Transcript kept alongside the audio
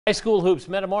High school hoops,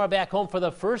 Metamora back home for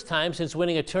the first time since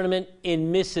winning a tournament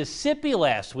in Mississippi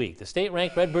last week. The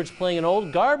state-ranked Redbirds playing an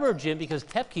old Garber gym because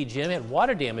Tepke Gym had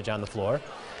water damage on the floor.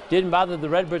 Didn't bother the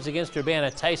Redbirds against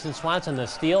Urbana. Tyson Swanson the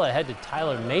steal ahead to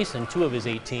Tyler Mason, 2 of his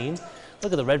 18.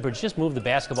 Look at the Redbirds just move the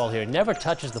basketball here. Never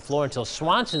touches the floor until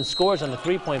Swanson scores on the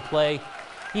three-point play.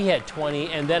 He had 20,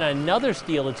 and then another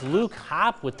steal. It's Luke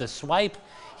Hopp with the swipe.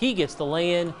 He gets the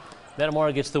lay-in.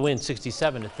 Metamora gets the win,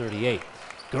 67-38.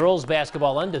 Girls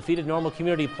basketball undefeated. Normal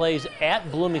Community plays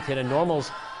at Bloomington, and Normal's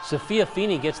Sophia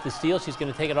Feeney gets the steal. She's going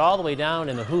to take it all the way down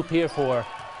in the hoop here for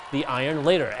the Iron.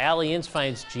 Later, Allie Ince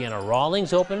finds Gianna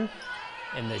Rawlings open,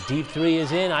 and the deep three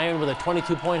is in. Iron with a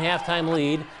 22-point halftime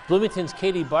lead. Bloomington's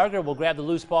Katie Barger will grab the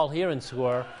loose ball here and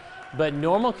score, but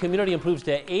Normal Community improves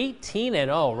to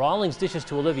 18-0. Rawlings dishes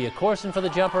to Olivia Corson for the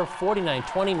jumper.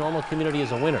 49-20. Normal Community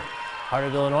is a winner. Heart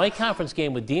of Illinois conference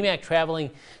game with DMAC traveling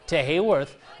to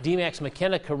Hayworth. DMAC's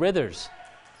McKenna Carithers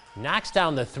knocks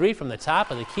down the three from the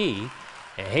top of the key.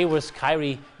 And Hayworth's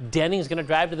Kyrie Denning is going to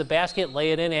drive to the basket,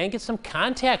 lay it in, and get some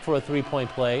contact for a three-point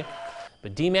play.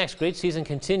 But DMAC's great season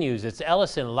continues. It's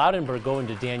Ellison Loudenberg going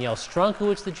to Danielle Strunk, who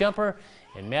hits the jumper,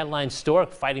 and Madeline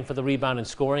Stork fighting for the rebound and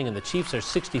scoring. And the Chiefs are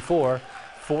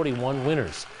 64-41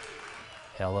 winners.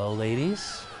 Hello,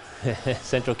 ladies.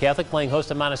 Central Catholic playing host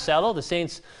to Monticello. The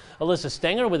Saints' Alyssa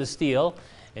Stenger with a steal,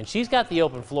 and she's got the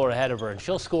open floor ahead of her, and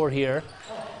she'll score here.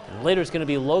 And later it's going to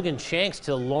be Logan Shanks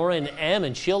to Lauren M.,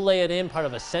 and she'll lay it in, part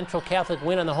of a Central Catholic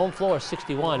win on the home floor,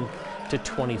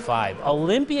 61-25.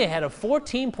 Olympia had a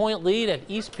 14-point lead at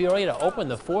East Peoria to open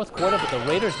the fourth quarter, but the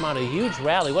Raiders mount a huge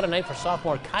rally. What a night for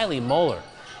sophomore Kylie Moeller.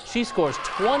 She scores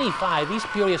 25. East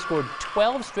Peoria scored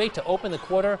 12 straight to open the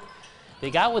quarter. They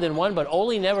got within one, but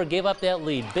Ole never gave up that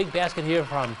lead. Big basket here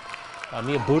from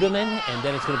Mia Budeman, and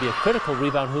then it's going to be a critical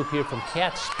rebound hoop here from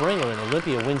Kat Springer, and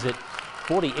Olympia wins it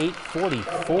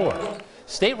 48-44.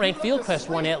 State-ranked Fieldcrest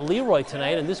won at Leroy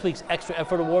tonight, and this week's Extra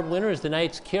Effort Award winner is the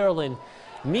Knight's Carolyn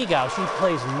Migau. She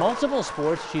plays multiple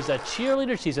sports. She's a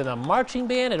cheerleader. She's in a marching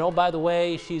band, and oh, by the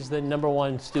way, she's the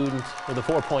 #1 student for the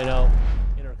 4.0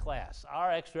 in her class.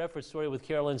 Our Extra Effort story with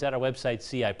Carolyn's at our website,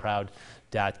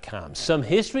 ciproud.com. Some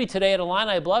history today at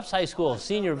Illini Bluffs High School.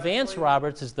 Senior Vance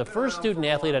Roberts is the first student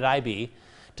athlete at IB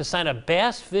to sign a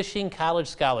bass fishing college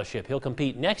scholarship. He'll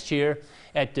compete next year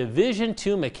at Division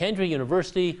II McKendree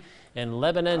University in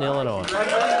Lebanon, Illinois.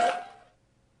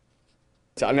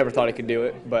 I never thought I could do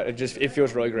it, but it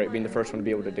feels really great being the first one to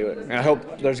be able to do it. And I hope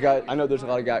I know there's a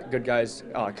lot of good guys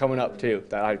coming up too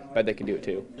that I bet they can do it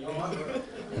too.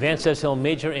 Vance says he'll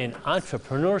major in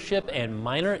entrepreneurship and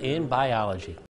minor in biology.